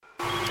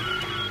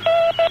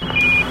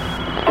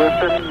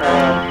Houston,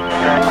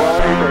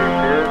 Tranquility Base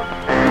here.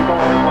 The Eagle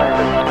has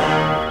landed.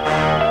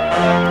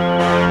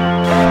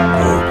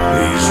 Oh,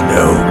 please,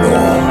 no,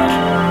 Lord.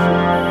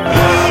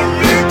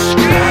 Alexx,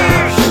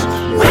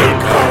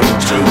 welcome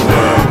to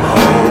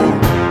wormhole.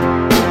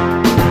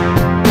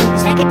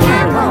 Second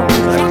time home,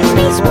 second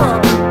space war.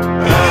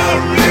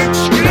 Alexx,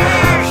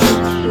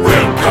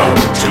 welcome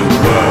to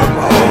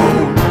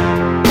wormhole.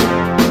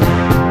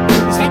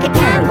 Second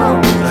time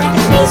home,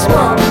 second space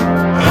war.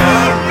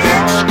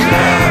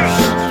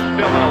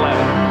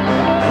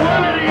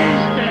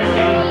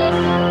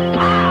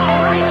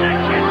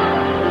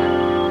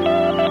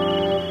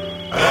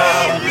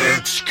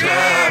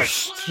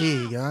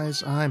 Hey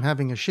guys, I'm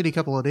having a shitty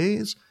couple of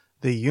days.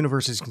 The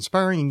universe is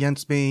conspiring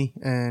against me,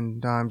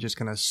 and I'm just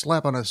gonna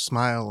slap on a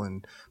smile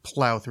and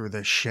plow through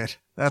this shit.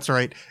 That's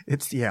right,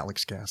 it's the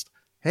Alexx cast.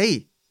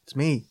 Hey, it's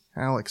me,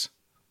 Alexx.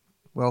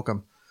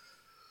 Welcome.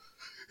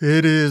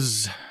 It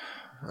is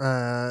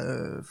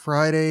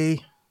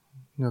Friday,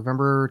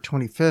 November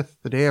 25th,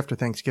 the day after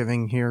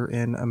Thanksgiving here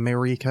in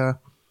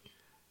America.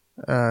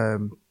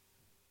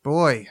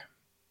 Boy,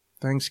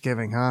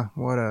 Thanksgiving, huh?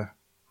 What a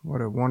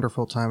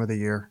wonderful time of the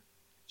year.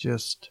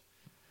 Just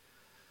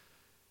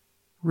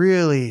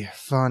really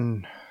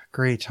fun,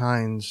 great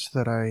times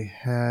that I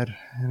had,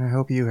 and I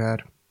hope you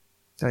had.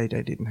 I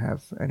didn't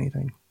have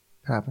anything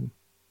happen.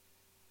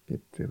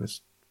 It was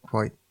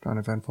quite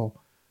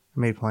uneventful. I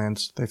made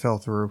plans. They fell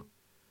through.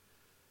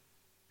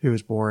 It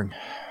was boring.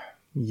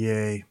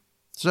 Yay.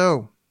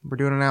 So, we're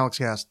doing an Alexx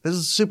cast. This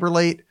is super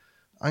late.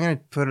 I'm going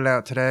to put it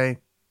out today.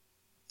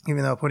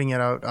 Even though putting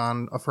it out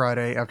on a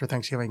Friday after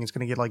Thanksgiving is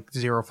going to get like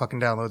 0 fucking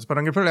downloads. But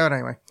I'm going to put it out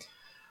anyway.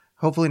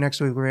 Hopefully next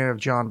week we're going to have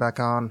John back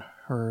on.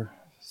 Or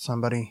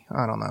somebody.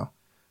 I don't know.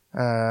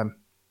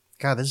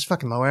 God, this is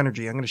fucking low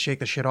energy. I'm going to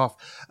shake this shit off.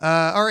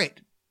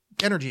 Alright.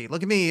 Energy.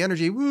 Look at me.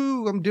 Energy.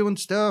 Woo. I'm doing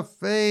stuff.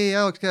 Hey,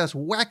 Alexx cast.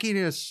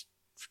 Wackiness.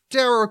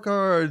 Tarot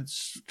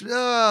cards.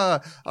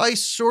 I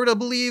sort of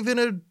believe in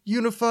a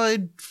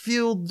unified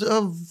field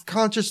of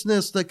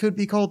consciousness that could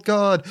be called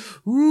God.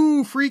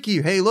 Ooh,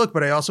 freaky. Hey, look,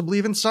 but I also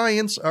believe in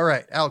science. All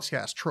right, Alexx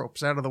cast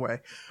tropes out of the way.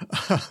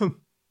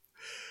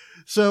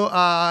 So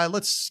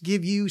let's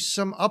give you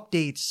some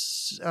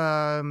updates.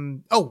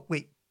 Oh,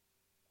 wait.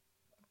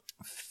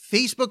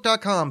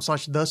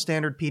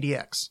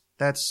 Facebook.com/thestandardpdx.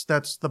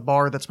 That's the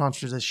bar that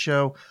sponsors this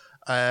show.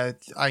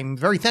 I'm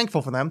very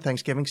thankful for them.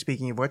 Thanksgiving,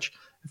 speaking of which,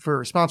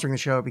 for sponsoring the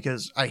show,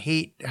 because I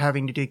hate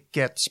having to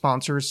get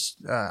sponsors.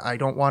 I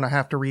don't want to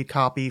have to read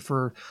copy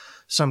for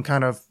some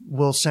kind of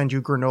we'll send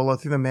you granola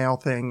through the mail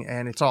thing.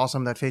 And it's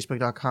awesome that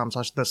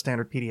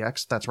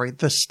Facebook.com/thestandardpdx. That's right.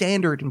 The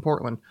Standard in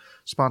Portland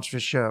sponsors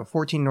the show.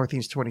 14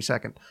 Northeast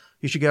 22nd.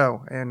 You should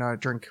go and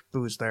drink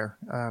booze there.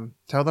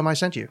 Tell them I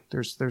sent you.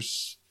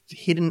 There's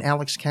hidden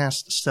Alexx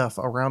cast stuff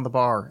around the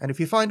bar. And if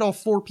you find all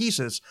 4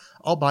 pieces,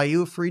 I'll buy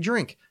you a free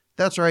drink.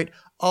 That's right.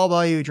 I'll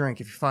buy you a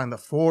drink if you find the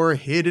 4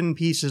 hidden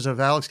pieces of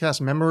Alexx cast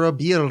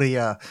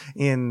memorabilia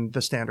in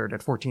the Standard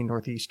at 14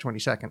 Northeast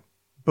 22nd.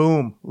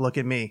 Boom. Look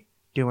at me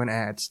doing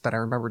ads that I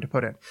remembered to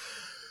put in.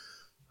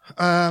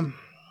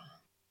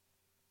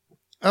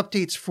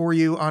 Updates for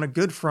you on a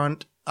good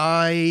front.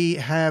 I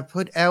have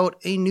put out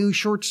a new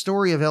short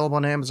story available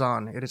on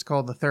Amazon. It is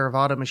called The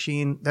Theravada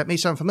Machine. That may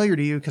sound familiar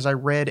to you because I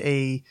read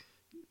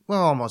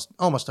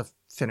almost a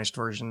finished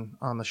version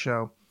on the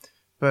show.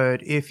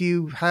 But if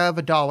you have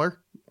 $1,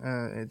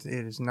 it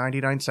is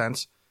 99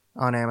 cents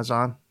on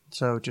Amazon.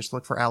 So just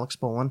look for Alexx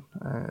Bolin.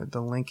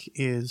 The link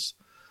is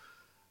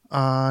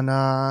on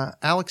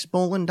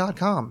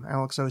alexbolin.com.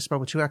 Alexx always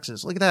spelled with 2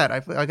 X's. Look at that. I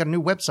got a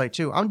new website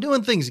too. I'm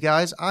doing things,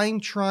 guys. I'm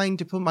trying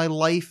to put my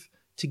life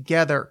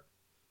together.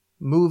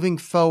 Moving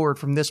forward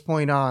from this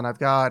point on, I've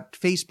got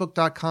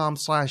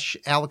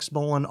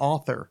facebook.com/AlexxBolin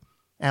author.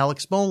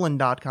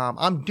 alexbolin.com.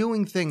 I'm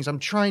doing things. I'm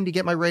trying to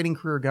get my writing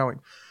career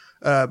going.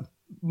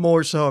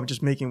 More so, I'm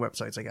just making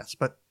websites, I guess.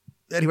 But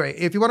anyway,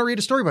 if you want to read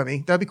a story by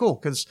me, that'd be cool,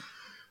 because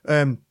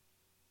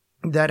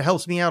that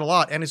helps me out a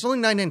lot. And it's only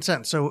 99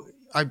 cents, so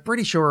I'm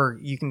pretty sure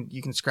you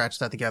can scratch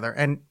that together.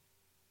 And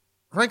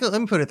frankly,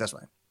 let me put it this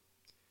way.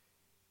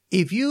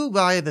 If you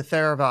buy the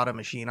Theravada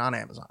Machine on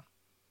Amazon,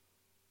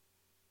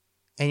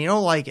 and you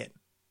don't like it,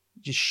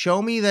 just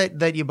show me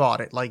that you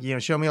bought it. Like,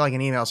 show me like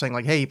an email saying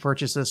like, hey, you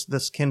purchased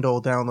this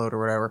Kindle download or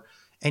whatever,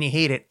 and you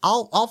hate it.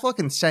 I'll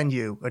fucking send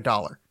you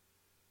 $1.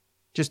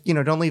 Just,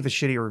 don't leave a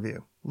shitty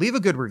review. Leave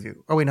a good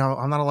review. Oh wait, no,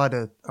 I'm not allowed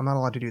to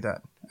do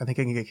that. I think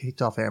I can get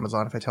kicked off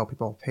Amazon if I tell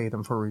people I'll pay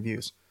them for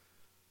reviews.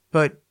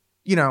 But,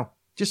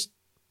 just,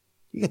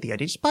 you get the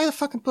idea. Just buy the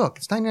fucking book.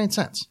 It's 99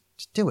 cents.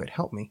 Just do it.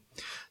 Help me.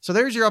 So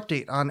there's your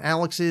update on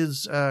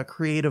Alexx's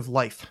creative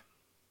life.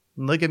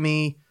 Look at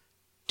me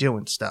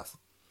doing stuff.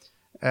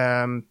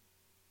 For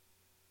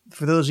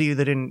those of you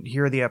that didn't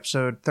hear the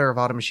episode,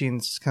 Theravada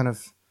Machine's kind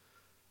of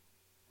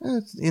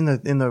in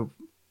the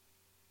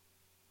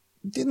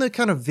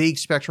kind of vague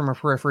spectrum of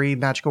periphery,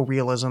 magical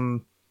realism,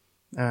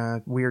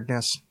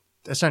 weirdness.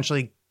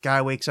 Essentially,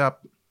 guy wakes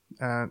up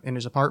in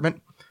his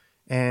apartment,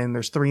 and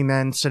there's 3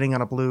 men sitting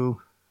on a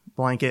blue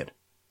blanket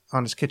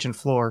on his kitchen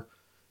floor,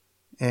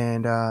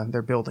 and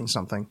they're building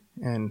something,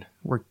 and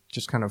we're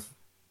just kind of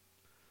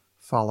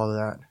follow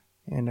that.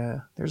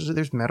 And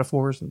there's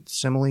metaphors and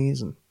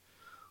similes and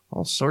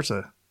all sorts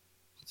of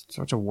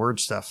word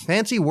stuff,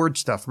 fancy word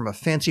stuff from a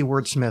fancy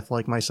wordsmith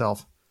like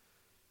myself.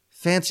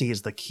 Fancy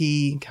is the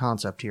key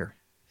concept here.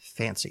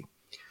 Fancy.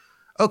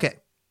 Okay.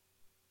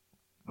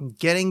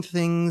 Getting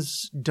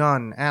things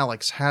done.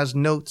 Alex has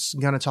notes,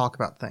 gonna talk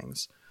about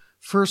things.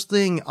 First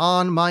thing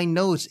on my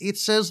notes, it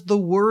says the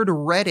word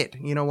Reddit.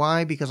 You know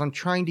why? Because I'm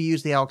trying to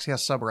use the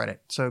AlexCast subreddit.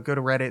 So go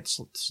to Reddit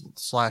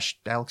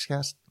 /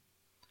 AlexCast.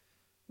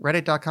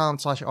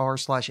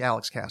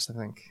 Reddit.com/r/AlexCast, I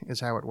think, is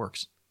how it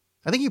works.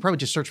 I think you probably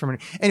just search for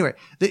it. Anyway,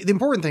 the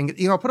important thing,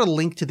 I'll put a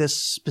link to this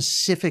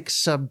specific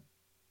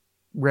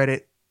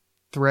subreddit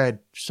thread,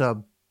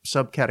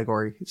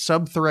 subcategory,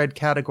 subthread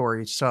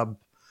category,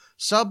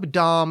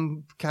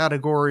 subdom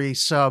category,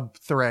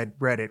 subthread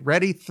Reddit.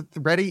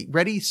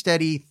 Ready,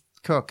 steady,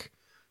 cook,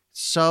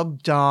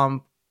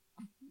 subdom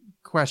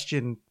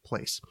question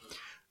place.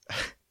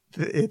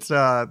 It's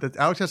the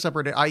Alex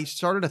subreddit. I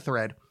started a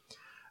thread,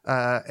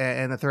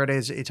 and the thread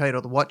is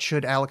entitled "What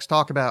Should Alex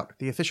Talk About?"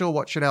 The official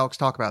 "What Should Alex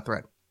Talk About"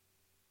 thread.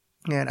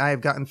 And I have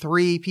gotten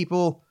 3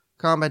 people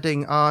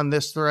commenting on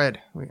this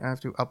thread. We have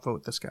to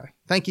upvote this guy.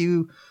 Thank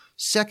you.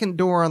 Second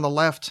door on the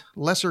left,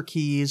 Lesser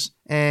Keys,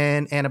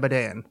 and Anna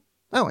Badan.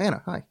 Oh,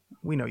 Anna, hi.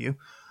 We know you.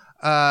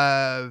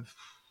 Yes,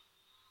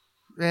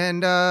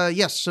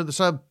 so the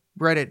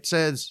subreddit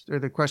says, or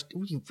the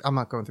question, I'm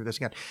not going through this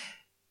again.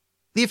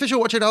 The official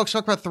What Should Alex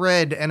Talk About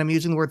thread, and I'm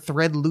using the word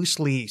thread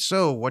loosely.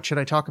 So, what should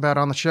I talk about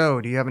on the show?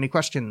 Do you have any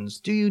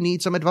questions? Do you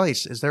need some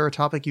advice? Is there a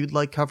topic you'd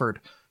like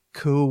covered?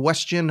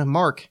 Question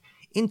mark.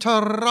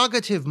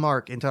 Interrogative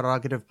mark.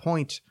 Interrogative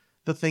point.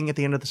 The thing at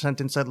the end of the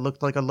sentence that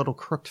looked like a little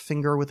crooked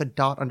finger with a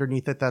dot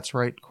underneath it. That's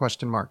right.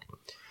 Question mark.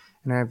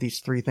 And I have these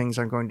 3 things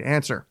I'm going to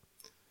answer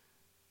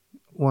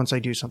once I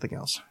do something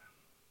else.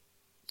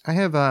 I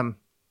have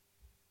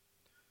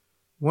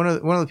one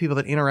of the people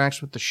that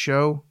interacts with the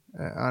show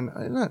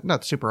on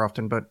not super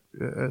often, but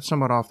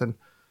somewhat often,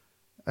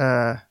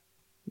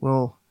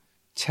 will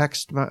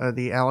text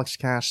the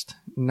AlexCast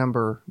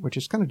number, which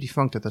is kind of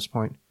defunct at this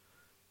point,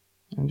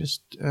 and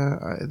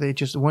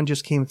one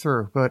just came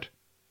through, but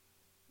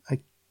I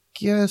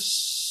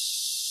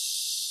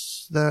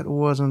guess that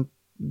wasn't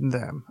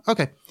them.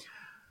 Okay.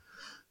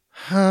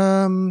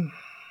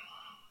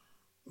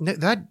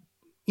 That,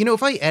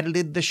 if I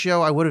edited the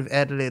show, I would have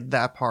edited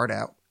that part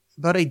out,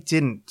 but I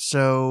didn't.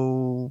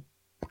 So,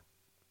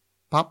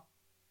 pop.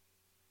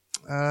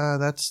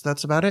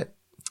 That's about it.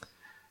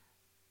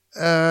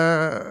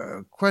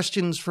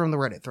 Questions from the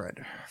Reddit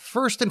thread.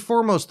 First and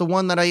foremost, the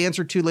one that I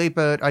answered too late,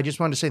 but I just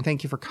wanted to say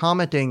thank you for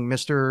commenting,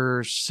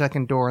 Mr.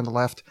 Second Door on the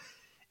left.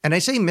 And I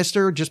say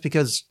Mr. just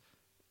because,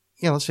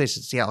 let's face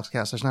it, it's the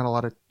AlexCast. There's not a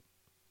lot of,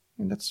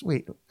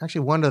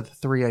 actually one of the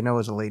 3 I know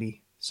is a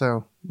lady.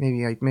 So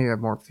maybe I have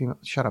more female.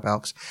 Shut up,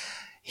 Alex.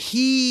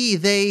 He,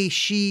 they,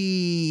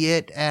 she,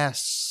 it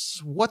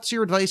asks, what's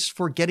your advice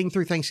for getting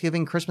through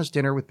Thanksgiving, Christmas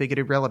dinner with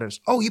bigoted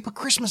relatives? Oh, you put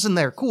Christmas in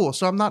there. Cool.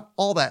 So I'm not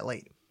all that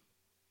late.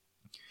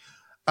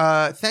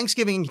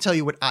 Thanksgiving, I can tell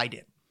you what I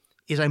did,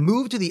 is I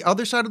moved to the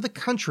other side of the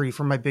country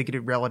from my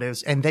bigoted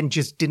relatives and then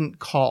just didn't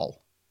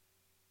call.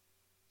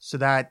 So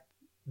that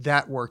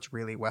worked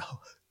really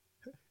well.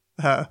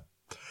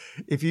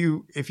 If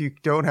you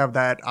don't have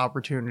that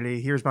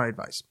opportunity, here's my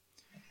advice.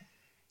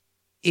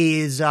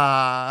 Is,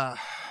 every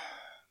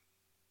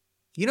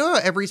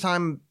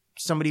time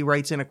somebody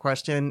writes in a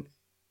question,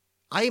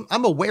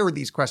 I'm aware of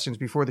these questions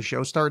before the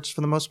show starts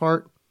for the most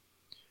part.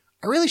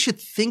 I really should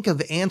think of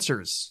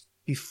answers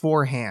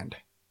beforehand,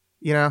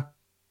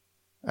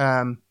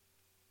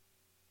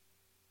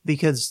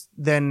 because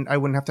then I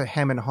wouldn't have to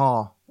hem and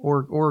haw,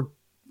 or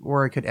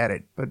I could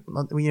edit. But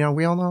we all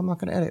know I'm not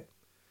going to edit.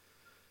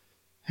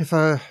 If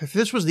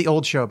this was the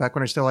old show back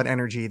when I still had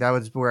energy, that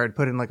was where I'd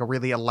put in like a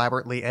really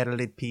elaborately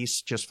edited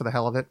piece just for the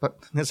hell of it. But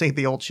this ain't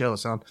the old show,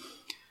 so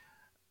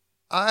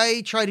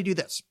I try to do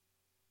this.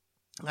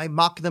 I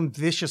mock them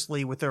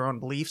viciously with their own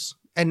beliefs,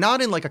 and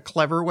not in like a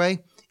clever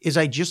way. Is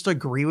I just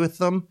agree with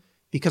them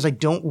because I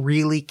don't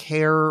really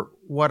care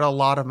what a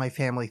lot of my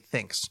family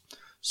thinks.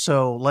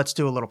 So let's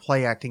do a little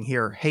play acting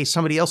here. Hey,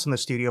 somebody else in the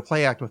studio,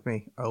 play act with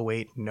me. Oh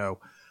wait, no.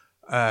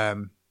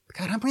 God,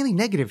 I'm really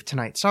negative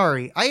tonight.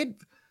 Sorry. I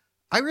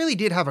really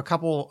did have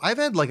I've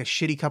had like a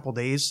shitty couple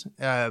days.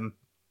 And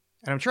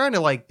I'm trying to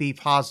like be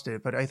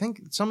positive, but I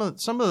think some of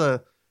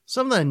the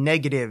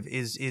negative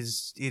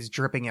is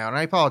dripping out. And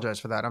I apologize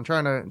for that. I'm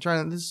trying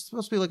to, this is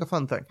supposed to be like a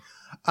fun thing.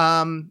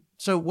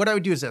 So what I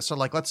would do is this. So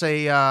like, let's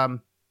say,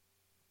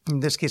 in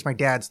this case, my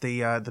dad's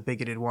the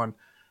bigoted one.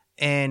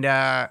 And,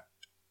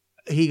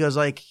 he goes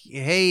like,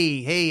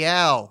 hey,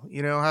 Al,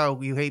 you know how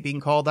you hate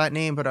being called that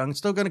name, but I'm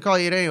still going to call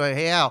you it anyway.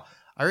 Hey, Al,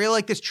 I really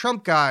like this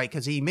Trump guy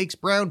because he makes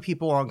brown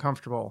people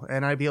uncomfortable.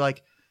 And I'd be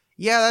like,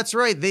 yeah, that's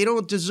right. They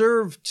don't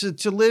deserve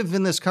to live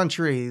in this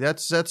country.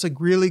 That's a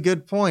really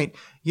good point.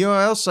 You know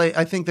what else?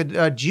 I think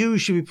that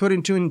Jews should be put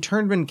into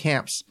internment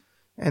camps,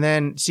 and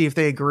then see if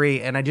they agree.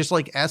 And I just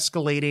like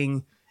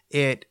escalating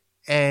it.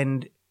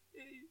 And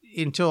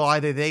until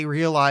either they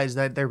realize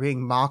that they're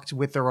being mocked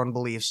with their own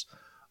beliefs,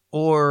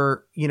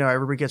 or, you know,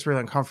 everybody gets really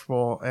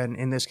uncomfortable. And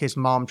in this case,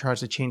 mom tries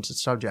to change the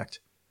subject.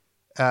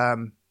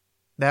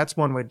 That's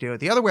one way to do it.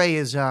 The other way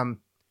is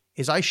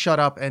I shut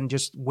up and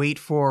just wait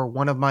for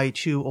one of my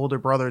two older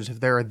brothers, if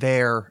they're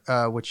there,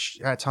 which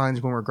at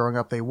times when we were growing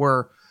up, they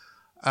were,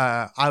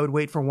 I would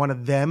wait for one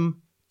of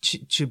them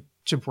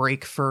to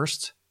break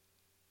first.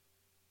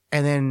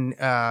 And then,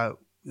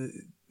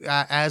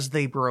 as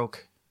they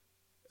broke,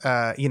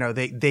 you know,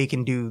 they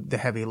can do the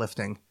heavy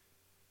lifting.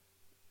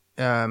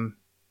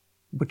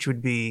 Which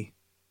would be,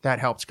 that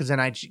helps. Cause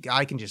then I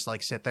can just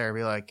like sit there and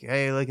be like,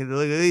 hey, look at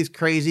these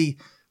crazy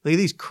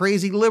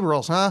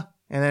liberals, huh?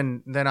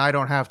 And then I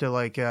don't have to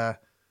like,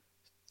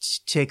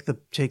 take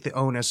the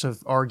onus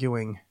of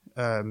arguing,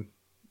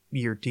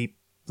 your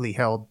deeply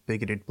held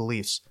bigoted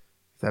beliefs,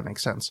 if that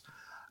makes sense.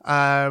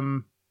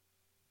 Another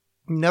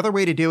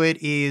way to do it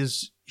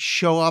is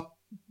show up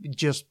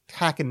just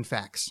hacking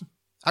facts.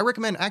 I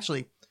recommend,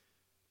 actually,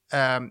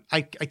 I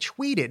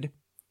tweeted,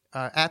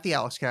 at the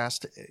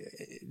Alexxcast,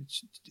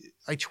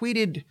 I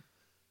tweeted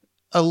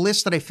a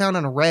list that I found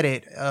on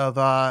Reddit of,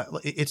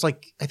 it's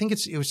like, I think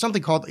it was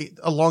something called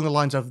along the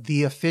lines of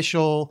the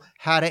official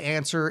how to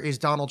answer is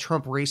Donald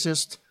Trump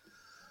racist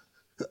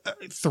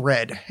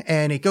thread.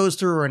 And it goes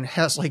through and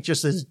has like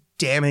just this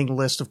damning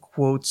list of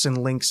quotes and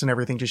links and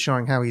everything, just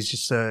showing how he's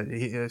just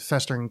a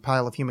festering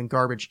pile of human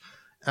garbage.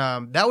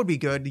 That would be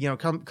good. You know,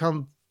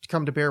 come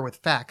to bear with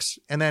facts.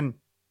 And then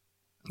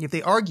if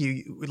they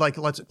argue, like,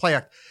 let's play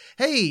act.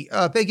 Hey,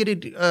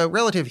 bigoted,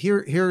 relative,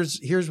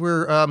 here's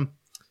where,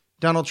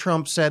 Donald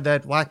Trump said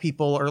that black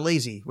people are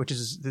lazy,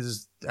 this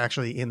is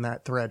actually in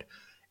that thread.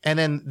 And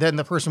then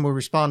the person will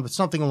respond with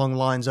something along the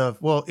lines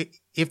of, well,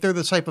 if they're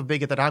the type of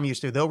bigot that I'm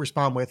used to, they'll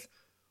respond with,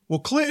 well,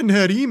 Clinton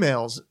had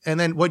emails. And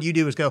then what you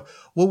do is go,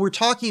 well, we're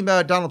talking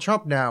about Donald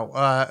Trump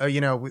now.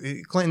 You know,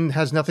 Clinton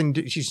has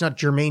she's not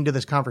germane to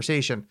this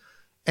conversation.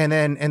 And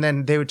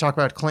then they would talk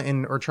about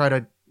Clinton or try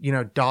to, you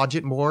know, dodge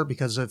it more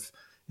because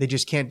they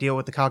just can't deal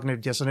with the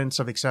cognitive dissonance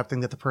of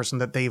accepting that the person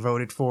that they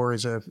voted for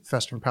is a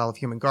festering pile of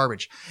human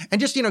garbage. And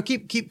just, you know,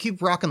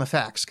 keep rocking the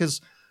facts, because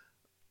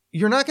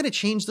you're not going to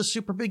change the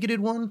super bigoted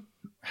one.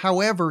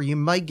 However, you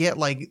might get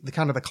like the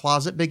kind of the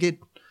closet bigot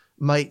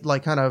might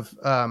like kind of,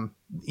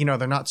 you know,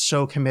 they're not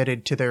so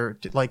committed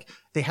to like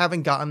they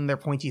haven't gotten their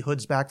pointy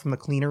hoods back from the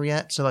cleaner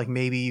yet. So like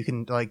maybe you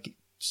can like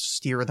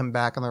steer them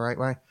back on the right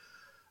way.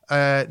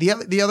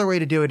 The other way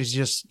to do it is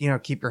just, you know,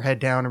 keep your head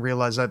down and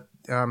realize that,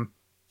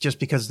 just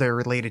because they're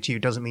related to you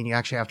doesn't mean you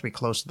actually have to be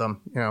close to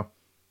them. You know,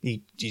 you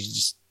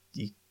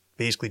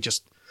basically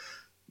just,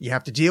 you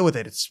have to deal with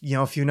it. It's, you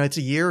know, a few nights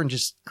a year and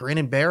just grin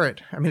and bear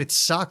it. I mean, it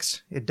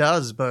sucks. It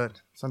does,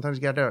 but sometimes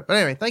you gotta do it. But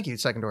anyway, thank you.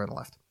 Second door on the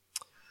left.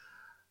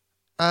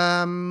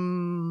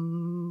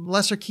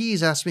 Lesser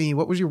Keys asked me,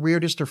 what was your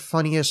weirdest or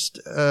funniest,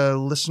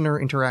 listener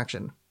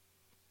interaction?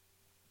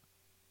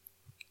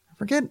 I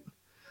forget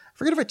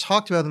if I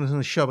talked about them in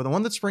the show, but the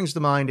one that springs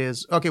to mind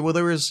is, okay, well,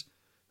 there was,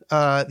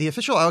 the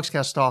official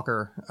Alexxcast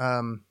stalker,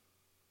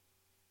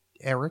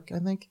 Eric, I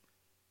think,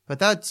 but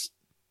that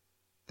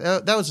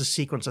was a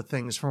sequence of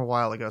things from a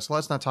while ago. So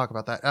let's not talk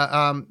about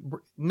that.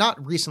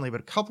 Not recently,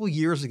 but a couple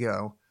years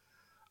ago,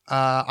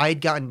 I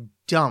had gotten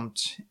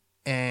dumped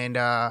and,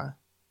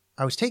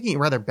 I was taking it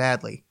rather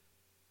badly.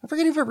 I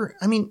forget if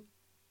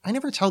I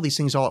never tell these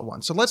things all at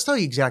once. So let's tell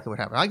you exactly what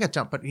happened. I got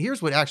dumped, but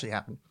here's what actually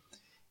happened.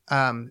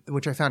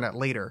 Which I found out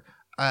later.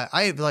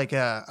 I have like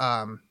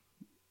a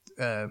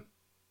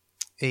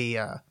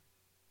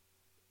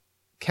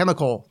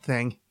chemical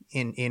thing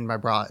in my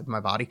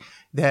body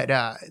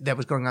that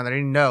was going on that I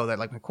didn't know, that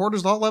like my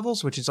cortisol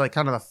levels, which is like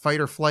kind of a fight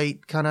or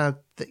flight kind of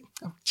thing.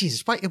 Oh,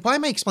 Jesus, why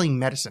am I explaining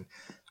medicine?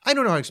 I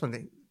don't know how to explain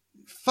it.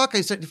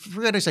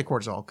 Forget I said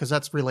cortisol, because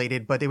that's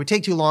related, but it would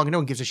take too long and no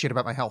one gives a shit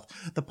about my health.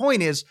 The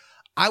point is,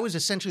 I was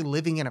essentially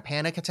living in a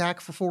panic attack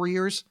for 4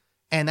 years,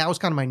 and that was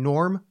kind of my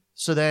norm.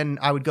 So then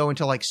I would go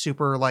into like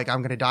super, like,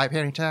 I'm going to die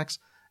panic attacks.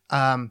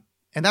 And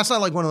that's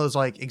not like one of those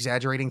like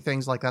exaggerating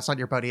things. Like that's not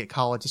your buddy at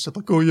college that said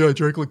like, oh yeah, I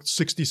drank like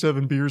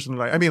 67 beers in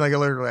the night. I mean, like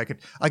literally I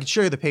could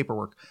show you the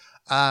paperwork.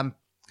 So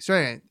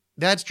anyway,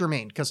 that's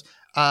germane because,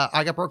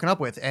 I got broken up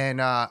with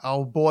and,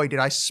 oh boy, did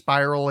I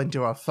spiral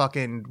into a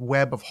fucking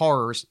web of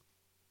horrors.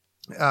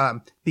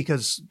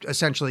 Because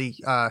essentially,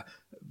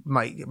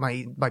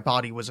 my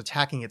body was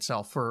attacking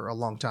itself for a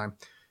long time.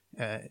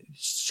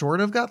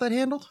 Sort of got that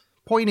handled.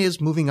 Point is,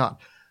 moving on.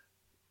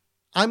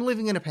 I'm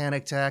living in a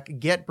panic attack,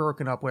 get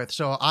broken up with,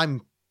 so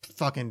I'm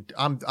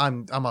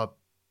a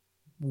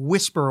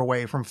whisper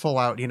away from full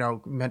out, you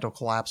know, mental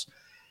collapse.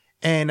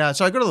 And,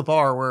 so I go to the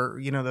bar where,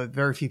 you know, the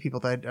very few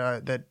people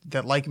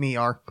that like me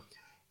are.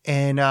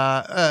 And,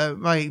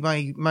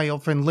 my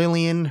old friend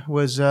Lillian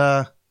was,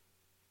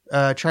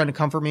 trying to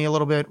comfort me a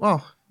little bit.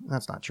 Well,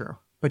 that's not true,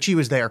 but she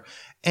was there.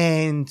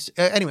 And,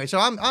 anyway, so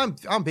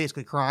I'm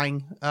basically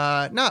crying,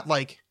 not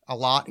like a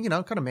lot, you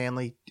know, kind of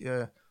manly,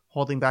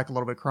 holding back a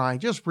little bit, crying,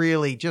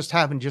 just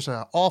having just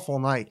an awful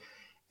night.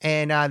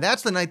 And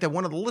that's the night that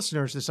one of the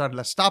listeners decided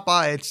to stop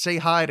by and say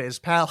hi to his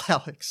pal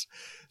Alexx.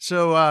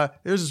 So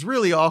there's this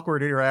really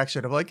awkward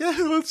interaction of like,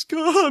 hey, what's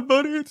going on,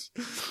 buddy? It's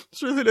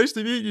really nice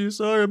to meet you.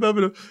 Sorry, I'm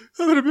having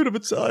a bit of a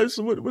time.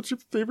 So what's your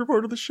favorite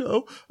part of the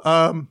show?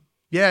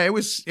 Yeah, it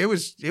was.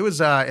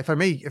 If I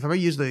may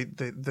use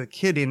the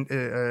kid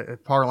in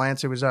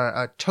parlance, it was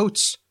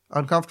totes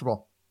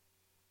uncomfortable.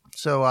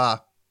 So I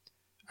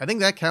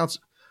think that counts.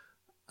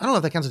 I don't know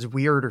if that counts as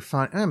weird or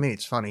fun. I mean,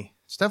 it's funny.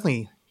 It's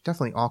definitely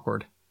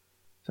awkward.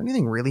 Is there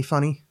anything really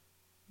funny?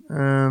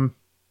 No.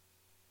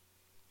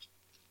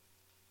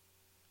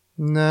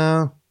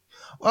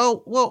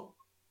 Well,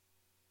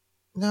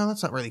 no,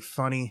 that's not really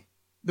funny.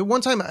 The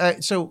one time, I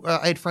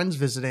had friends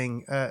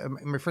visiting.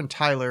 My friend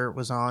Tyler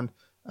was on.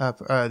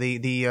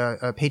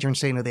 The patron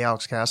saint of the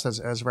Alexx cast,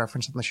 as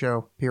referenced in the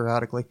show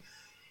periodically.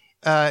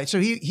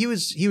 So he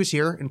was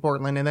here in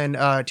Portland, and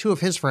then two of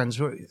his friends,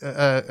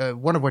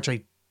 one of which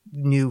I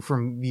knew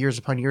from years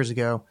upon years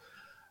ago,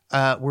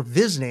 were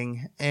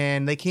visiting,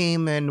 and they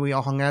came and we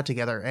all hung out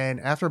together. And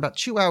after about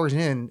 2 hours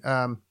in,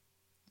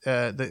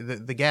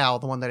 the gal,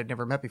 the one that I'd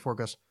never met before,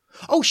 goes,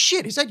 "Oh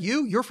shit, is that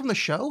you? You're from the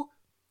show?"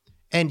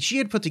 And she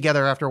had put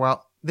together after a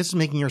while, "This is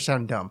making her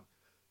sound dumb."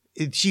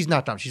 She's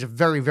not dumb. She's a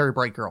very, very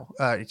bright girl.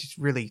 She's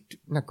really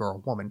not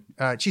girl, woman.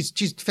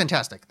 She's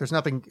fantastic. There's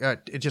nothing.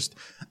 It just,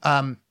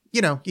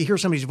 you hear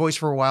somebody's voice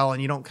for a while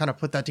and you don't kind of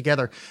put that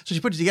together. So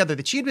she put it together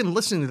that she had been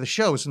listening to the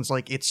show since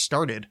like it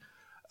started.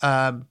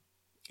 And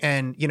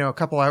a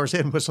couple hours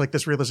in was like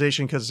this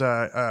realization because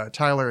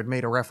Tyler had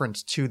made a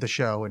reference to the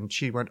show and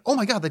she went, "Oh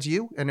my God, that's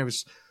you!" And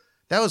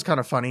that was kind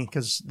of funny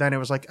because then it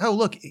was like, oh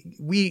look,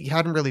 we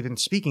hadn't really been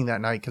speaking that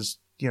night because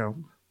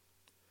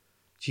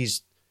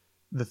she's.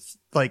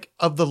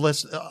 Of the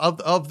list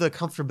of the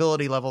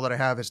comfortability level that I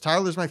have is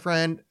Tyler's my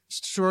friend,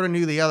 sort of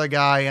knew the other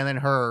guy, and then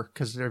her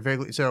because they're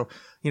vaguely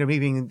me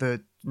being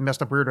the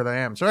messed up weirdo that I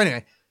am. So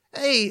anyway,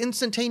 hey,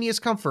 instantaneous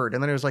comfort,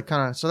 and then it was like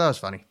kind of so that was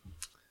funny.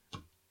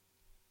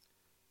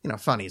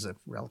 Funny is a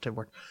relative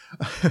word.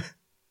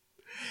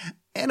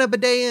 Anna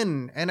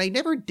Badayan, and I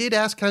never did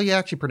ask how you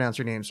actually pronounce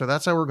her name, so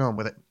that's how we're going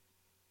with it.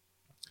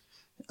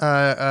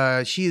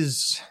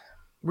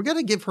 We're going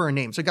to give her a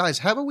name. So guys,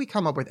 how about we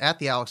come up with at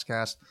the Alexx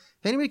cast?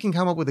 If anybody can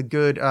come up with a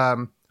good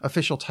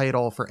official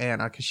title for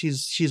Anna, because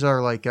she's our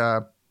I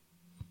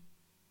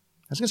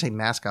was going to say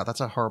mascot.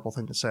 That's a horrible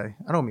thing to say.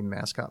 I don't mean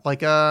mascot.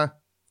 Alexx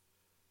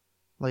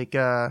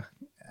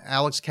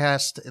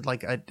cast,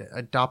 like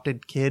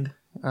adopted kid.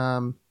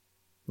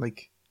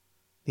 Like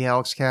the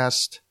Alexx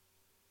cast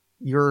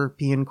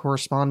European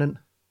correspondent.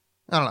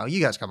 I don't know.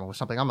 You guys come up with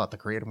something. I'm not the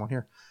creative one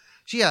here.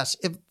 She asks,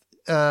 if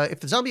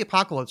the zombie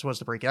apocalypse was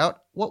to break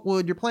out, what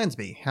would your plans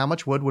be? How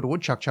much wood would a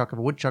woodchuck chuck if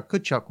a woodchuck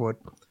could chuck wood?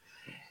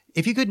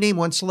 If you could name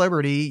one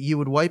celebrity you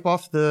would wipe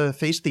off the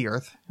face of the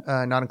earth,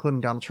 not including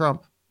Donald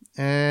Trump,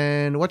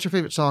 and what's your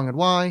favorite song and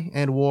why?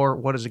 And war,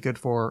 what is it good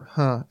for?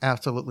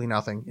 Absolutely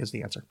nothing is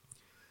the answer.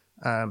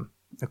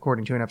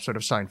 According to an episode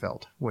of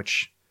Seinfeld,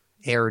 which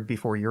aired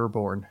before you were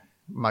born.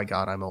 My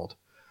God, I'm old.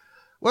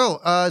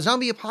 Well,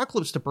 zombie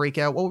apocalypse to break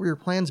out, what would your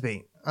plans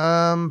be?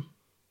 I'd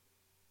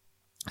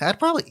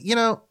probably,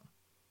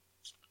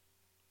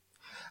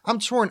 I'm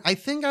torn. I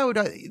think I would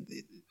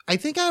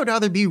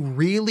either be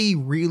really,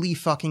 really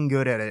fucking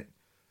good at it,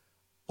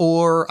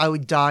 or I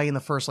would die in the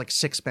first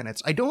 6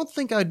 minutes. I don't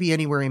think I'd be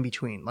anywhere in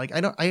between.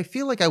 I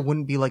feel like I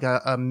wouldn't be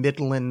a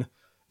Midland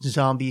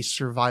zombie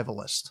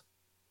survivalist.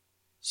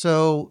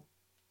 So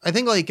I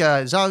think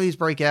zombies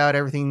break out,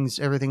 everything's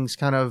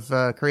kind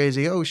of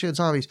crazy. Oh shit,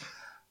 zombies.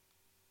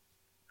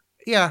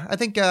 Yeah, I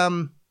think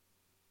I'd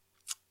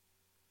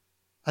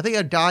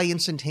die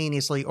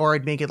instantaneously, or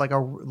I'd make it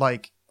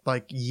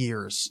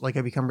years.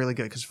 I'd become really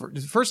good. Because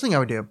the first thing I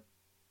would do,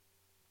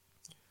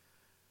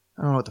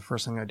 I don't know what the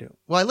first thing I'd do.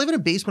 Well, I live in a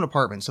basement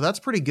apartment, so that's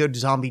pretty good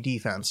zombie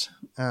defense.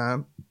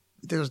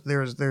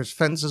 There's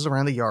fences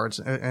around the yards,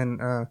 and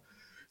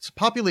it's a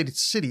populated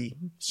city.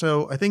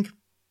 So I think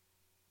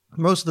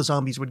most of the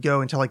zombies would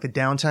go into the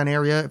downtown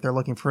area if they're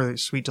looking for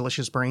sweet,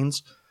 delicious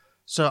brains.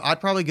 So I'd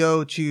probably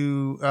go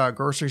to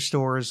grocery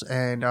stores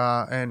and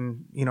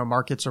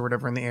markets or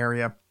whatever in the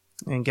area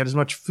and get as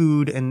much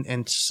food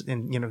and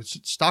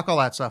stock all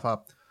that stuff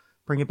up,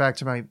 bring it back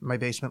to my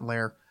basement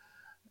lair.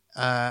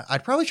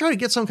 I'd probably try to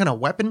get some kind of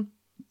weapon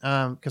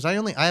because I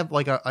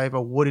have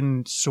a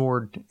wooden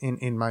sword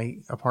in my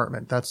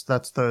apartment. That's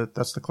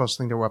the closest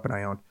thing to a weapon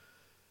I own.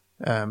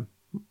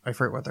 I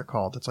forget what they're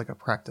called. It's like a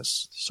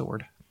practice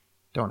sword.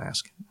 Don't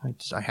ask.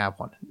 I have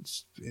one.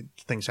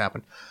 Things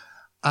happen.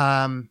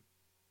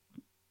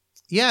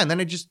 Yeah, and then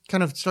I just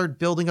kind of start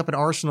building up an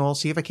arsenal,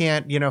 see if I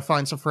can't,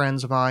 find some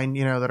friends of mine,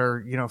 that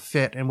are,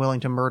 fit and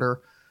willing to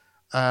murder.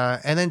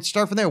 And then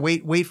start from there.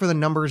 Wait for the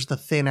numbers to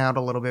thin out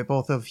a little bit,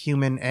 both of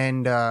human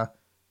and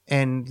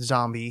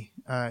zombie.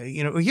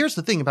 Here's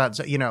the thing about,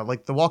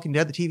 The Walking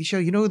Dead, the TV show,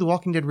 you know who The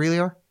Walking Dead really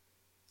are?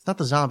 It's not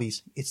the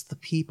zombies. It's the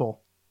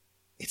people.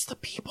 It's the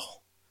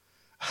people.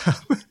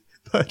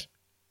 But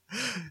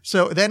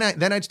so then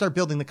I'd start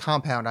building the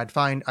compound. I'd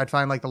find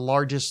the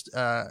largest,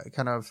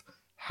 kind of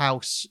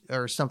house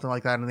or something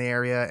like that in the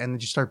area, and then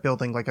just start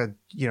building like a,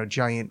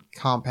 giant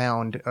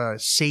compound,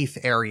 safe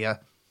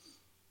area.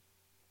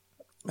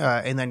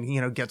 And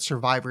then, get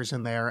survivors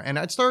in there. And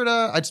I'd start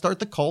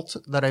the cult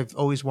that I've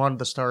always wanted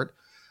to start.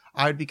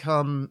 I'd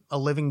become a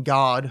living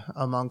god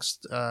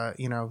amongst,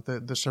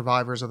 the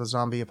survivors of the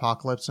zombie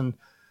apocalypse. And,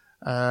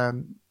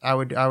 I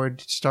would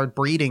start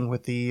breeding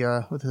with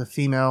the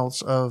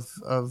females of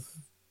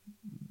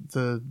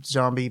the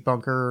zombie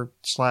bunker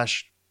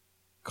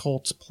 /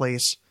 cult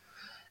place.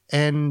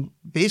 And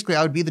basically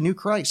I would be the new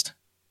Christ.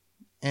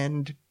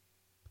 And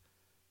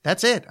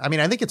that's it. I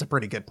mean, I think it's a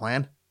pretty good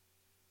plan.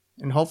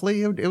 And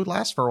hopefully it would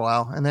last for a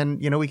while. And then,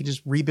 we could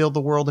just rebuild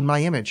the world in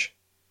my image,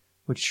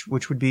 which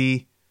would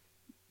be,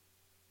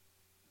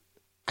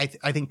 I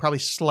think, probably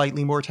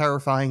slightly more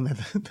terrifying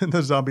than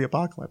the zombie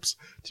apocalypse,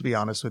 to be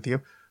honest with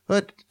you.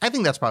 But I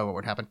think that's probably what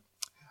would happen.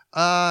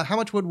 How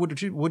much wood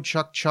would a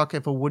woodchuck chuck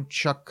if a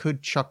woodchuck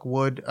could chuck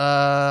wood?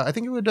 I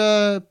think it would,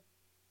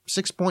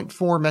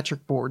 6.4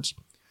 metric boards.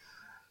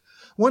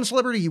 One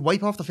celebrity you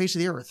wipe off the face of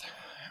the earth.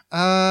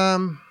 I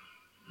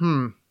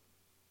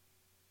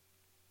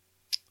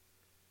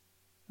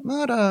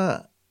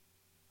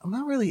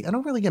don't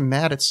really get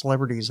mad at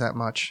celebrities that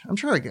much. I'm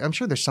sure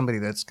there's somebody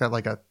that's got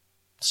like a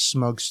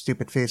smug,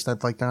 stupid face that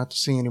I'd like not to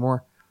see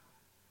anymore.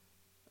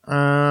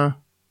 I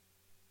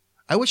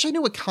wish I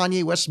knew what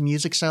Kanye West's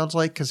music sounds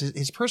like, because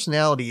his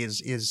personality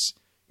is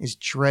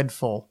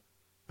dreadful.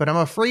 But I'm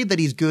afraid that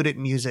he's good at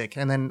music,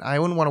 and then I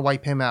wouldn't want to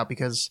wipe him out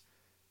because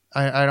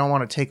I don't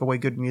want to take away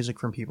good music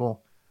from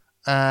people.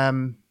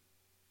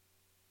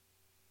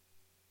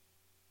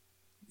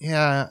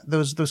 Yeah,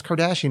 those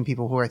Kardashian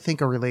people who I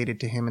think are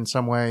related to him in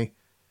some way,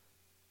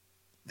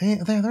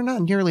 they're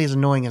not nearly as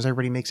annoying as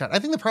everybody makes out. I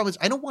think the problem is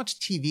I don't watch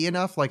TV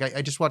enough. Like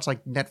I just watch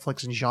like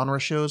Netflix and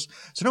genre shows,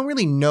 so I don't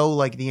really know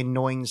like the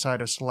annoying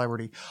side of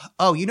celebrity.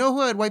 Oh, you know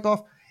who I'd wipe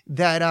off?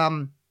 That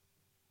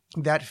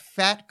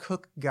fat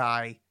cook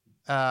guy,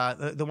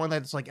 the one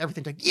that's like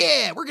everything's like,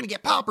 yeah, we're gonna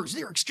get poppers,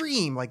 they're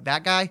extreme, like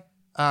that guy.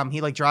 He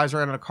like drives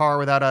around in a car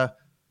without I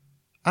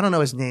don't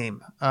know his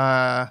name.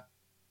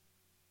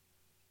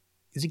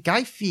 Is it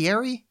Guy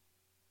Fieri?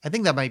 I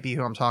think that might be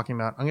who I'm talking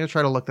about. I'm going to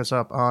try to look this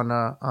up on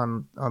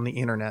the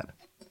internet.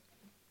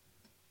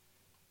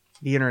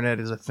 The internet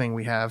is a thing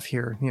we have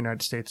here in the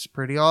United States.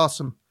 Pretty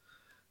awesome.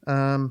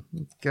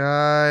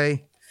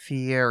 Guy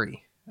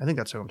Fieri. I think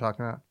that's who I'm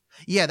talking about.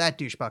 Yeah, that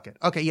douche bucket.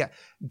 Okay, yeah.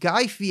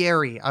 Guy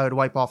Fieri, I would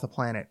wipe off the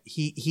planet.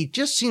 He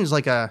just seems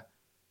like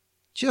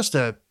just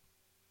a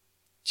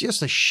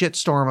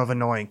shitstorm of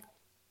annoying.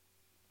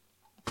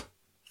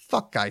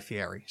 Fuck Guy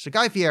Fieri. So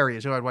Guy Fieri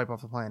is who I'd wipe off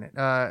the planet,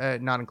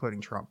 not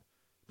including Trump.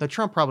 Though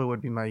Trump probably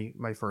would be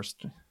my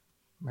first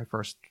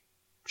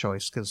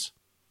choice, because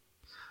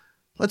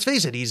let's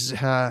face it, he's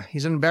an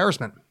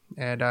embarrassment,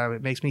 and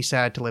it makes me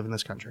sad to live in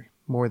this country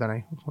more than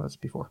I was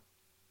before.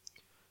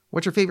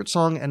 What's your favorite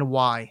song and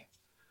why?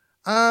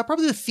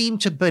 Probably the theme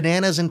to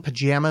Bananas in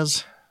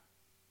Pajamas.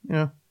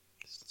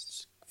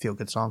 Feel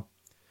good song.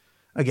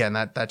 Again,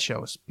 that show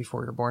was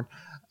before you were born.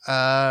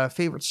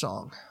 Favorite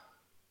song.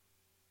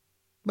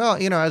 Well,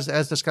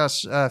 as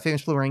discussed,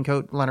 Famous Blue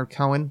Raincoat, Leonard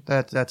Cohen,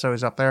 that's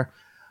always up there.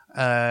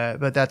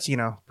 But that's,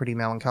 pretty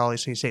melancholy,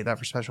 so you save that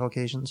for special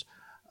occasions.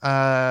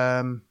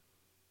 I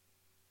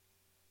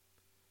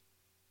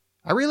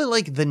really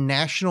like The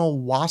National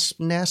Wasp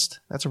Nest.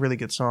 That's a really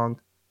good song.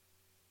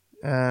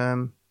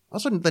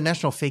 Also The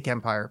National Fake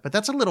Empire, but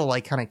that's a little,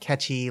 like, kind of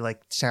catchy,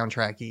 like,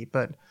 soundtracky,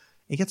 but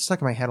it gets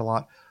stuck in my head a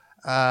lot.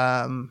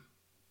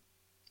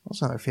 What's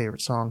another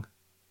favorite song?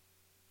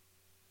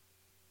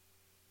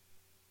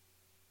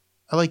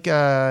 I like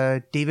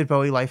David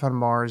Bowie, Life on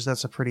Mars.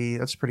 That's pretty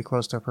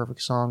close to a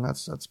perfect song.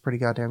 That's pretty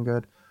goddamn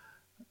good.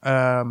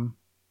 Yeah,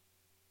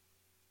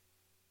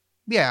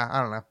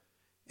 I don't know.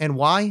 And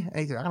why?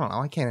 I don't know.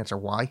 I can't answer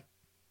why.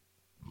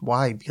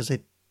 Why? Because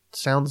it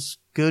sounds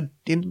good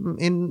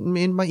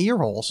in my ear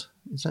holes.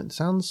 It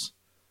sounds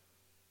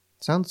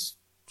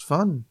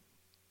fun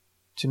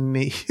to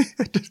me.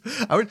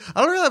 I don't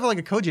really have like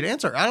a cogent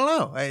answer. I don't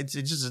know.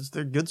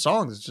 They're good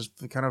songs. It's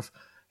just kind of.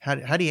 How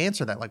do you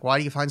answer that? Like, why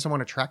do you find someone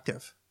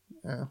attractive?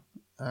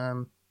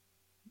 And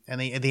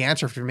the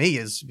answer for me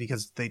is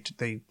because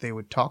they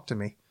would talk to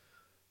me,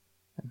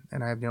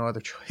 and I have no other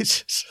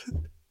choices.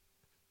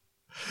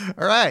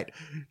 All right.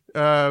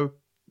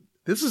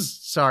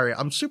 Sorry,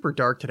 I'm super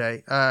dark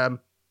today. I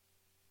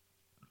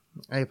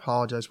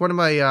apologize. One of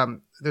my,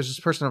 there's this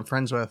person I'm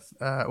friends with,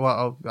 I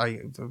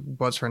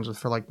was friends with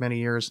for like many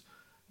years,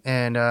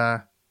 and,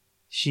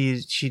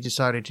 she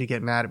decided to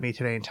get mad at me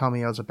today and tell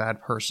me I was a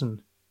bad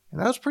person. And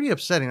that was pretty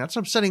upsetting. That's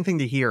an upsetting thing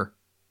to hear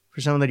for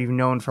someone that you've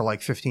known for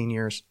like 15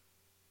 years.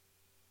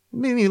 It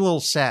made me a little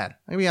sad.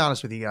 I'll be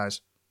honest with you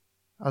guys.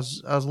 I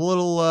was a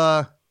little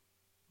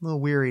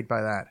wearied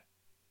by that.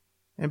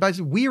 And by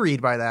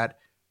wearied by that,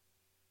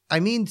 I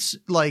mean,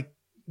 like,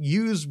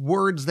 use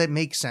words that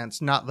make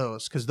sense, not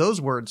those. Because those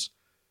words,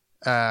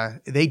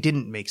 they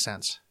didn't make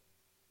sense.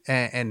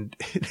 And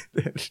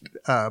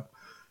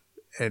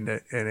I'm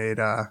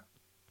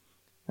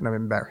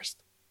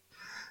embarrassed.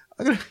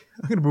 I'm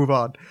gonna move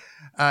on.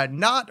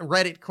 Not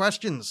Reddit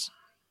questions.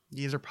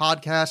 These are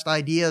podcast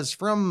ideas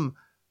from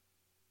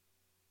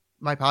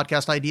my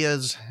podcast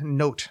ideas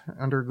note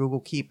under Google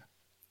Keep.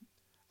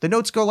 The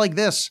notes go like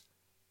this.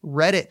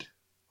 Reddit.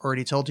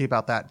 Already told you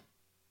about that.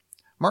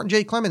 Martin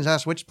J. Clemens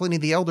asked, which Pliny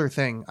the Elder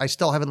thing? I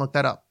still haven't looked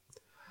that up.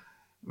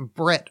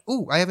 Brett.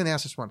 Ooh, I haven't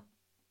asked this one.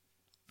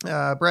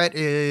 Brett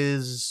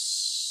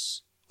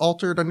is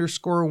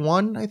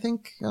altered_1, I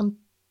think, on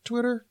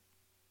Twitter.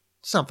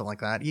 Something like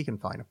that. You can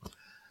find him.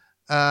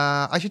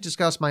 I should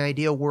discuss my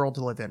ideal world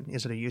to live in.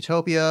 Is it a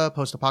utopia,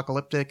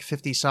 post-apocalyptic,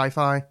 50s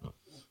sci-fi?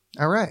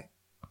 All right.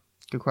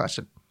 Good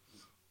question.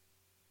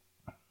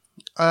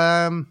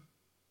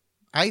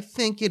 I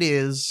think it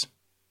is.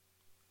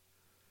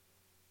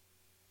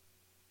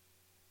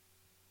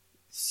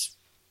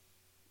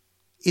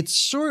 It's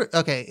sort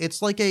of, okay,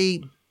 it's like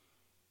a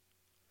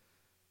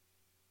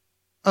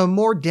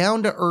more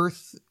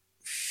down-to-earth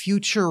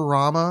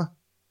Futurama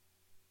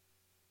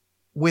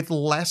with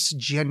less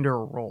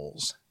gender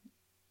roles.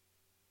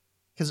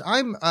 Because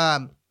I'm,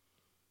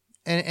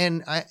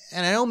 and I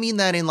don't mean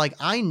that in like,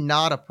 I'm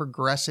not a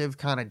progressive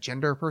kind of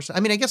gender person. I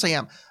mean, I guess I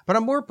am, but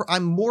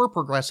I'm more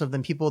progressive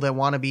than people that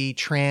want to be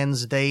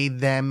trans, they,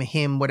 them,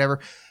 him, whatever.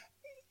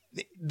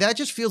 That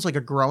just feels like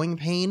a growing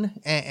pain,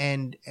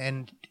 and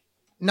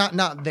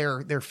not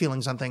their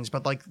feelings on things,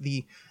 but like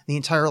the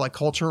entire like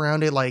culture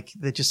around it, like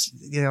that just,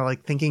 you know,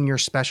 like thinking you're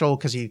special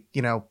because you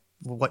know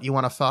what you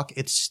want to fuck.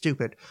 It's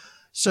stupid.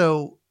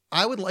 So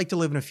I would like to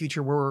live in a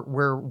future where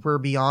we're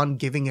beyond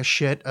giving a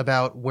shit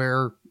about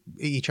where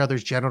each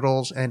other's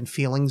genitals and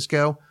feelings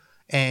go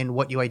and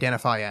what you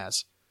identify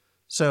as.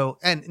 So,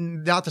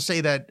 and not to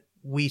say that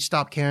we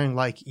stop caring,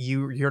 like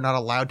you're not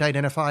allowed to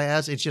identify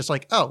as. It's just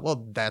like, oh,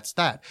 well, that's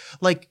that.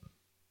 Like,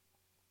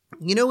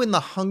 you know, in the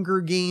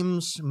Hunger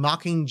Games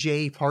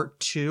Mockingjay Part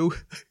 2,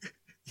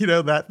 you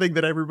know, that thing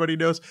that everybody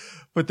knows,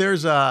 but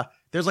there's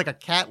like a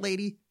cat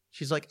lady.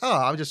 She's like,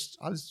 oh, I'm just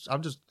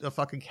a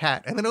fucking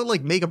cat. And they don't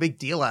like make a big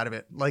deal out of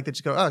it. Like they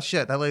just go, oh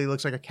shit, that lady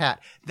looks like a cat.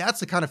 That's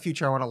the kind of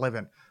future I want to live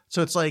in.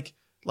 So it's like,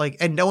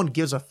 and no one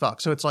gives a fuck.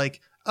 So it's like,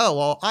 oh,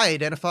 well, I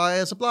identify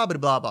as a blah, blah,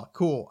 blah, blah.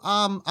 Cool.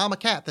 I'm a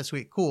cat this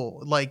week.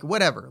 Cool. Like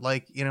whatever.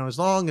 Like, you know, as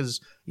long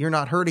as you're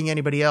not hurting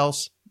anybody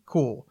else,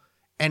 cool.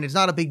 And it's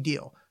not a big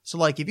deal. So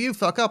like, if you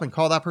fuck up and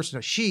call that person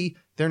a she,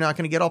 they're not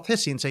going to get all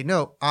pissy and say,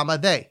 no, I'm a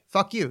they.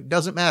 Fuck you.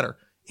 Doesn't matter.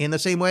 In the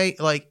same way,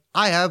 like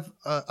I have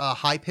a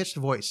high-pitched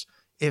voice.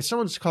 If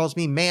someone calls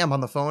me ma'am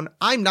on the phone,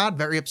 I'm not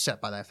very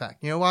upset by that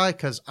fact. You know why?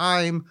 Because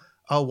I'm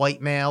a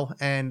white male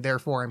and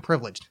therefore I'm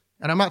privileged.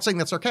 And I'm not saying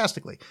that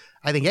sarcastically.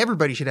 I think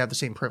everybody should have the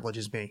same privilege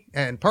as me.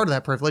 And part of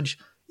that privilege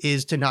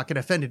is to not get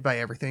offended by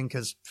everything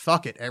because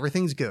fuck it,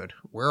 everything's good.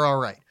 We're all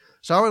right.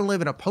 So I want to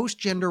live in a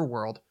post-gender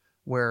world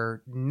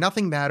where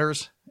nothing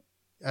matters,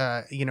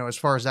 you know, as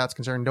far as that's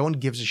concerned. No one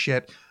gives a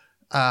shit.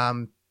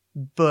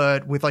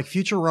 But with like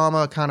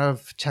Futurama kind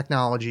of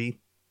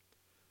technology.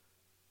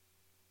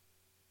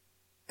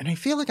 And I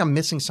feel like I'm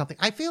missing something.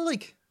 I feel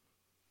like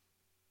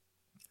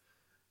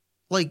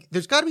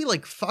there's got to be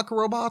like fuck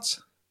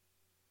robots,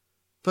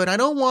 but I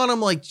don't want them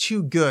like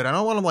too good. I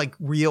don't want them like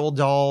real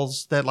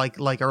dolls that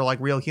like are like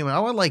real human. I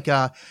want like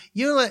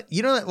you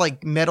know that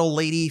like metal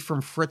lady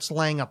from Fritz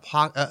Lang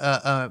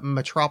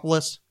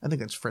Metropolis. I think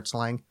that's Fritz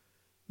Lang.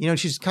 You know,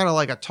 she's kind of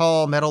like a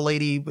tall metal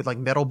lady with like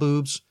metal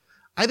boobs.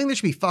 I think there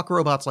should be fuck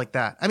robots like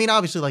that. I mean,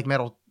 obviously like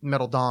metal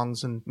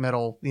dongs and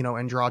metal, you know,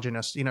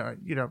 androgynous, you know,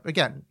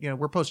 again, you know,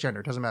 we're post-gender,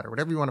 it doesn't matter,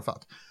 whatever you want to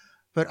fuck.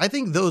 But I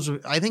think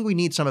we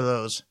need some of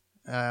those.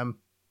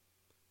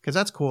 Cause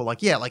that's cool.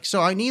 Like, yeah, like,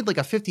 so I need like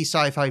a 50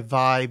 sci-fi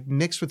vibe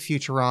mixed with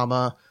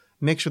Futurama,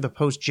 mixed with a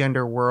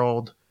post-gender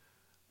world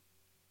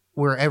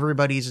where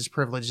everybody's as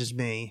privileged as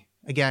me.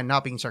 Again,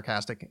 not being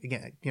sarcastic.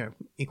 Again, you know,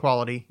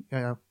 equality,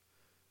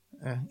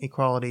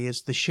 equality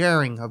is the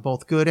sharing of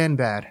both good and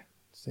bad.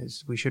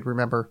 As we should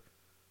remember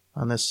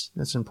on this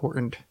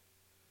important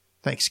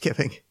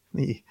Thanksgiving,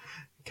 the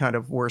kind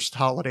of worst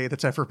holiday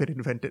that's ever been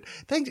invented.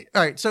 All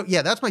right. So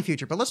yeah, that's my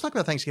future, but let's talk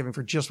about Thanksgiving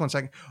for just 1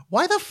 second.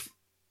 Why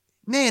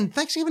man,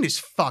 Thanksgiving is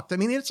fucked. I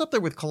mean, it's up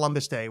there with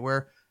Columbus Day,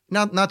 where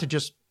not to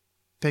just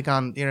pick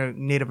on, you know,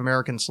 Native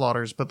American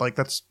slaughters, but like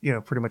that's, you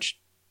know, pretty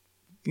much,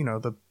 you know,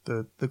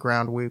 the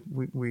ground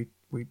we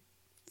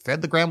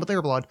fed the ground with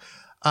their blood.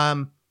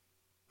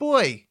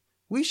 Boy,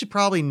 we should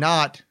probably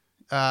not,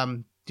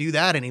 do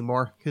that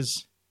anymore,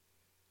 because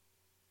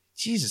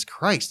Jesus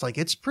Christ, like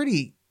it's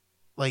pretty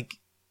like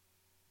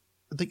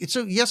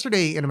so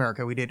yesterday in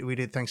America we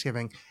did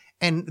Thanksgiving,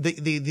 and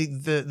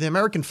the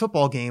American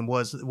football game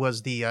was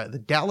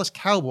the Dallas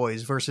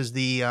Cowboys versus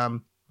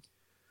the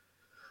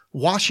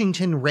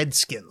Washington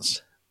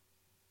Redskins.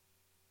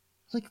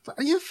 Like,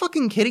 are you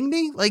fucking kidding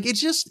me? Like,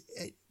 it's just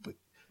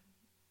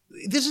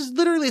this is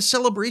literally a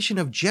celebration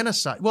of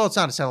genocide. Well, it's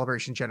not a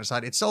celebration of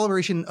genocide. It's a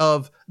celebration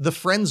of the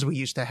friends we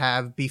used to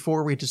have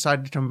before we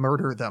decided to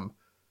murder them.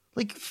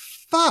 Like,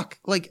 fuck.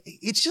 Like,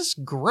 it's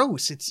just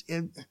gross.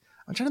 I'm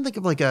trying to think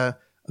of like a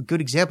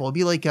good example. It'd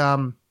be like,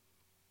 no,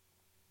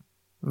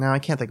 I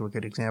can't think of a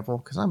good example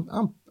because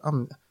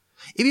I'm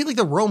It'd be like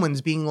the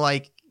Romans being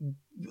like,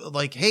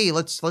 hey,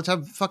 let's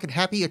have fucking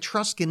happy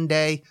Etruscan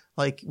Day.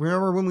 Like,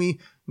 remember when we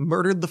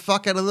murdered the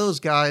fuck out of those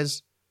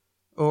guys?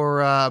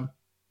 Or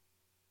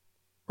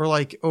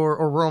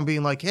Rome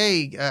being like,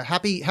 hey,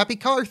 happy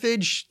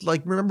Carthage.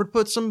 Like, remember to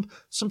put some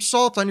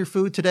salt on your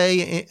food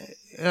today.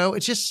 You know,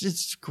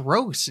 it's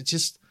gross. It's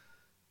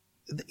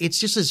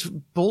just this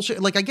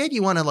bullshit. Like, I get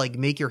you want to like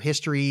make your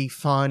history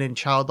fun and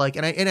childlike.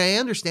 And I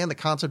understand the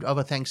concept of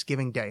a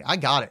Thanksgiving Day. I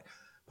got it.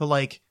 But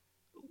like,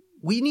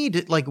 we need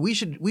to, like, we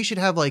should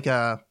have like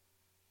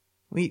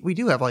we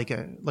do have like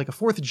a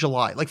 4th of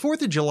July, like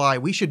 4th of July.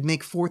 We should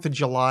make 4th of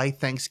July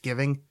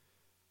Thanksgiving.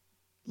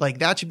 Like,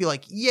 that should be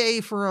like, yay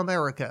for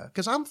America.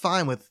 Cause I'm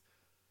fine with,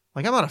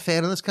 like, I'm not a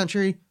fan of this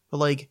country, but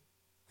like,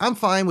 I'm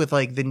fine with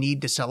like the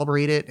need to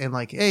celebrate it and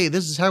like, hey,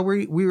 this is how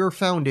we were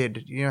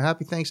founded, you know,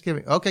 happy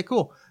Thanksgiving. Okay,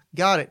 cool.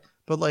 Got it.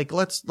 But like,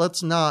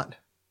 let's not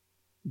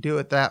do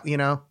it that, you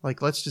know, like,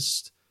 it's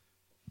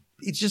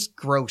just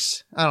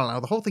gross. I don't know.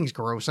 The whole thing's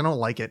gross. I don't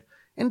like it.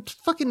 And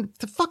fuck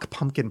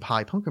pumpkin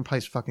pie. Pumpkin pie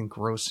is fucking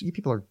gross. You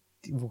people are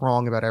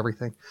wrong about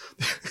everything.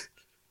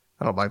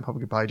 I don't mind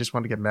pumpkin pie. I just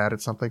want to get mad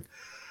at something.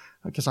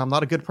 Because I'm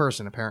not a good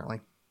person,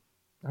 apparently.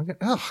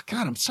 Oh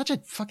God, I'm such a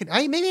fucking.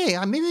 Maybe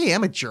I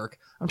am a jerk.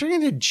 I'm turning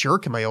into a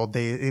jerk in my old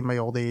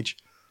age.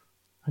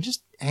 I'm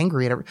just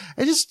angry at everything.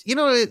 You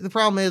know, the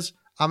problem is,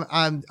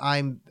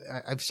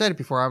 I've said it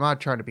before. I'm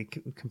not trying to be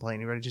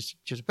complaining, but it's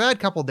just a bad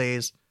couple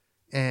days,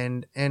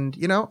 and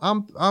you know,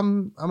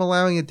 I'm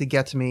allowing it to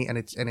get to me, and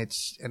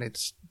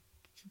it's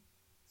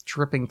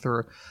tripping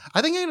through.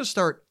 I think I'm gonna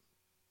start.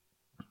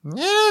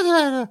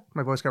 My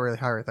voice got really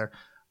high right there.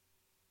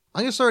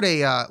 I'm gonna start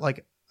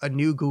a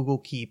new Google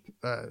Keep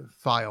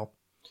file.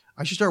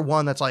 I should start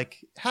one that's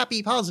like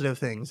happy, positive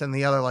things, and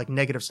the other like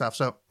negative stuff.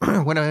 So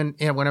when I'm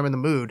in the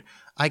mood,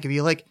 I can be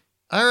like,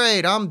 "All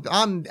right,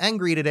 I'm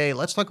angry today.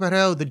 Let's talk about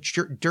how the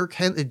Dirk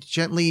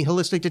Gently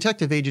Holistic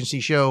Detective Agency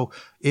show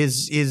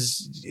is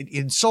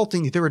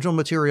insulting the original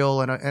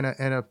material and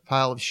a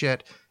pile of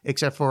shit.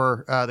 Except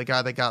for the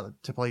guy that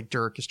got to play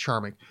Dirk is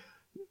charming."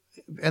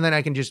 And then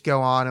I can just go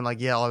on and like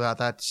yell about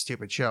that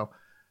stupid show.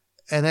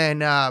 And then,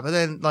 but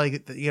then,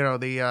 like, you know,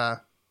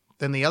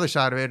 then the other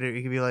side of it,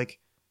 it could be like,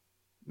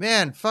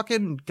 man,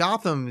 fucking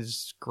Gotham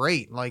is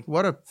great. Like,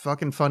 what a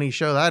fucking funny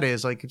show that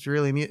is. Like, it's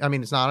really, I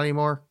mean, it's not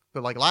anymore,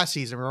 but like last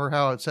season, remember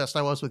how obsessed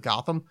I was with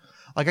Gotham?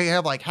 Like, I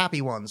have like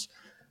happy ones.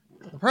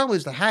 The problem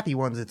is the happy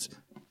ones, it's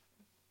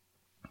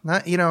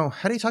not, you know,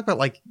 how do you talk about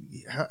like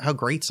how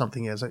great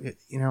something is?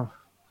 You know,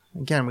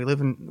 again, we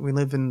live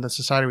in the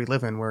society we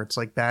live in where it's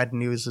like bad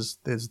news is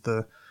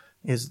the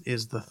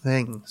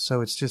thing. So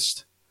it's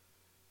just,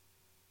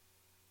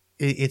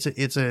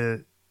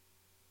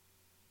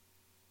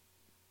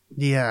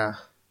 yeah,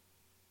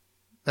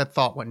 that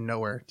thought went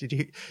nowhere.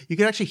 You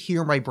could actually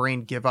hear my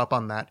brain give up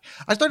on that.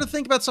 I started to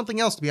think about something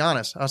else, to be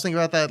honest. I was thinking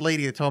about that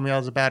lady that told me I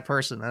was a bad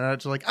person, and I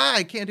was like,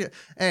 I can't do it.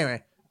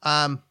 Anyway,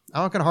 I'm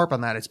not going to harp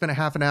on that. It's been a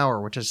half an hour,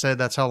 which I said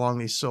that's how long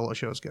these solo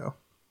shows go.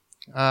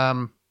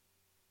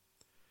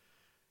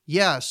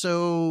 Yeah,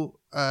 so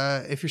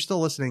if you're still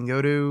listening,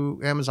 go to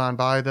Amazon,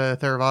 buy the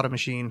Theravada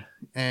machine,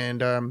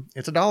 and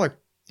it's $1.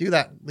 Do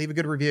that. Leave a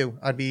good review.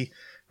 I'd be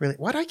really...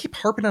 Why do I keep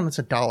harping on it's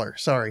 $1?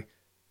 Sorry.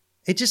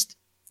 It just...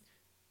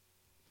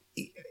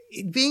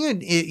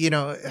 being you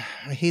know,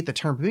 I hate the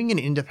term, being an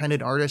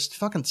independent artist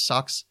fucking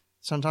sucks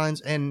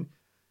sometimes. And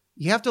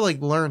you have to like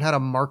learn how to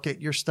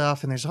market your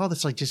stuff. And there's all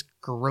this like just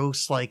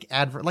gross, like I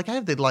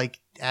have to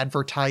like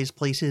advertise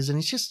places, and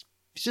it's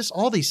just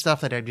all these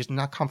stuff that I'm just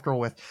not comfortable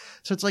with.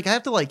 So it's like, I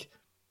have to like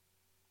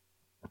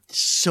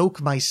soak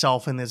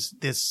myself in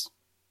this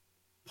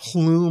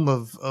plume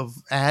of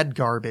ad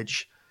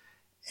garbage.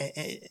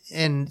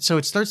 And so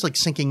it starts like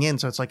sinking in.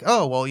 So it's like,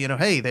 oh, well, you know,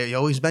 hey, they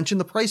always mention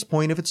the price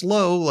point if it's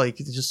low. Like,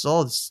 it's just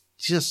all, it's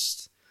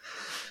just,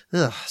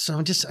 ugh.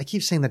 So I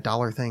keep saying the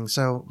 $1 thing.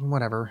 So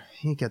whatever,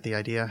 you get the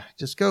idea.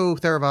 Just go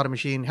Theravada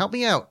machine. Help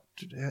me out.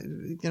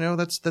 You know,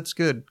 that's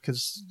good.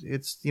 Cause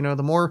it's, you know,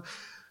 the more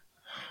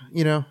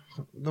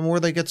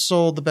they get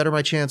sold, the better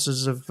my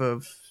chances of,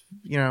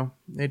 you know,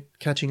 it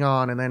catching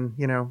on. And then,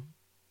 you know,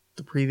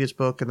 the previous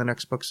book and the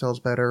next book sells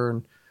better.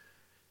 And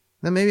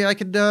then maybe I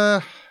could,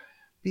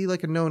 be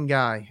like a known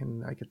guy,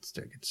 and I could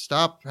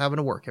stop having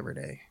to work every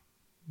day,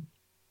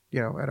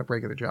 you know, at a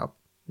regular job,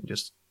 and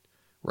just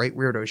write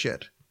weirdo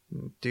shit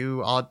and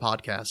do odd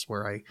podcasts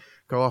where I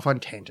go off on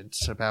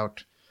tangents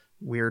about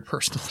weird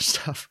personal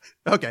stuff.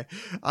 Okay,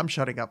 I'm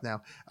shutting up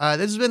now.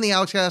 This has been the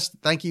Alexcast.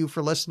 Thank you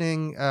for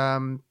listening.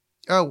 One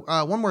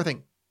more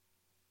thing.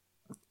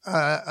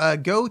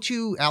 Go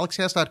to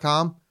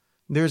alexcast.com.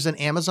 There's an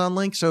Amazon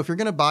link. So if you're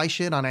going to buy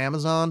shit on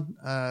Amazon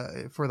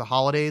for the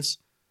holidays,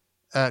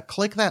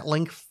 click that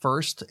link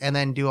first and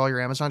then do all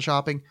your Amazon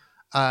shopping.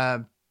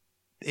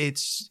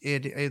 It's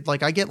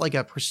like I get like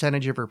a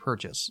percentage of your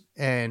purchase,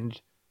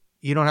 and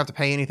you don't have to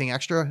pay anything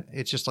extra.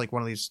 It's just like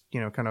one of these, you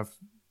know, kind of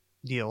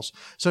deals.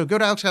 So go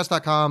to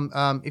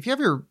alexcast.com. If you have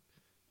your,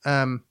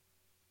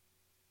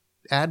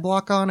 ad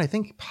block on. I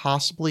think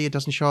possibly it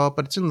doesn't show up,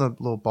 but it's in the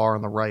little bar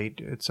on the right.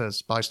 It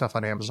says buy stuff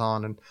on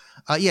Amazon. And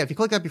yeah, if you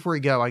click that before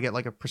you go, I get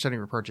like a percent of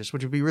your purchase,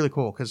 which would be really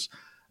cool because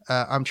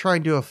I'm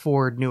trying to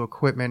afford new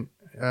equipment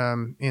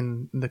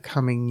in the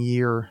coming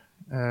year,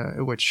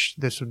 which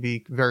this would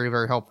be very,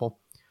 very helpful.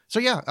 So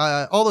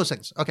yeah, all those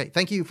things. Okay,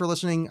 thank you for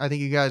listening. I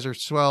think you guys are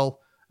swell.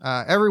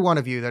 Every one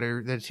of you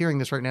that's hearing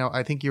this right now,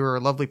 I think you're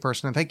a lovely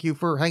person, and thank you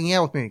for hanging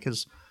out with me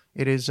because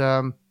it is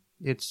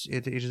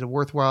it is a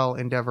worthwhile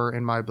endeavor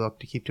in my book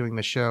to keep doing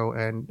the show,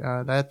 and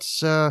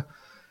that's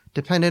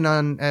dependent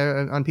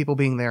on people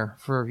being there.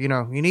 For you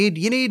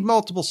need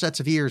multiple sets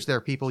of ears there,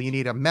 people. You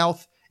need a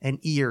mouth and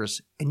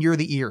ears, and you're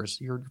the ears.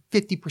 You're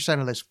 50%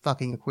 of this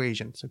fucking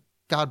equation. So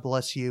God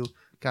bless you.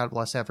 God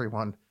bless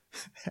everyone.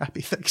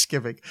 Happy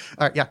Thanksgiving.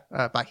 All right,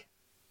 yeah. Bye.